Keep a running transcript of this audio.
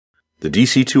The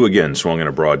DC-2 again swung in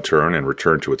a broad turn and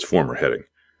returned to its former heading.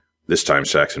 This time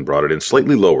Saxon brought it in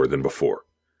slightly lower than before.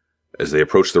 As they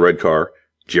approached the red car,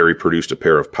 Jerry produced a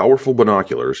pair of powerful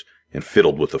binoculars and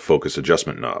fiddled with the focus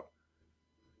adjustment knob.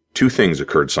 Two things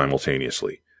occurred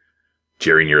simultaneously.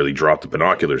 Jerry nearly dropped the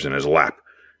binoculars in his lap.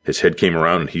 His head came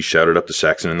around and he shouted up to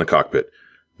Saxon in the cockpit.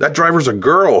 "That driver's a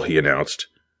girl," he announced.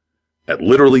 At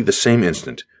literally the same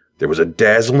instant, there was a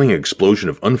dazzling explosion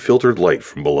of unfiltered light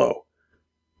from below.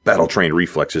 Battle-trained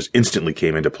reflexes instantly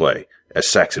came into play as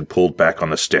Saxon pulled back on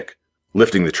the stick,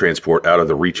 lifting the transport out of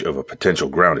the reach of a potential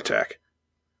ground attack.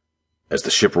 As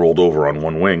the ship rolled over on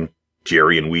one wing,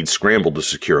 Jerry and Weed scrambled to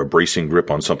secure a bracing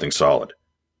grip on something solid.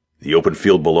 The open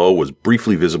field below was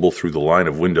briefly visible through the line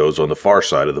of windows on the far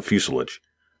side of the fuselage.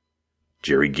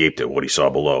 Jerry gaped at what he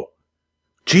saw below.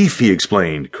 "Chief," he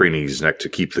explained, craning his neck to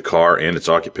keep the car and its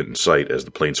occupant in sight as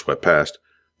the plane swept past,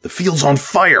 "the field's on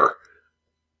fire!"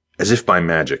 As if by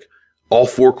magic, all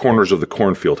four corners of the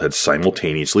cornfield had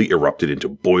simultaneously erupted into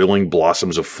boiling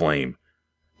blossoms of flame.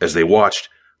 As they watched,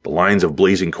 the lines of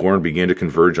blazing corn began to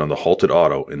converge on the halted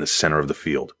auto in the center of the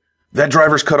field. "That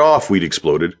driver's cut off," Weed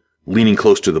exploded, leaning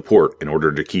close to the port in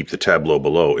order to keep the tableau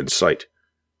below in sight.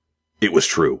 It was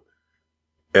true.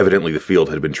 Evidently the field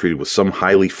had been treated with some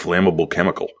highly flammable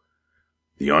chemical.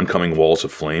 The oncoming walls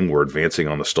of flame were advancing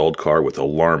on the stalled car with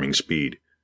alarming speed.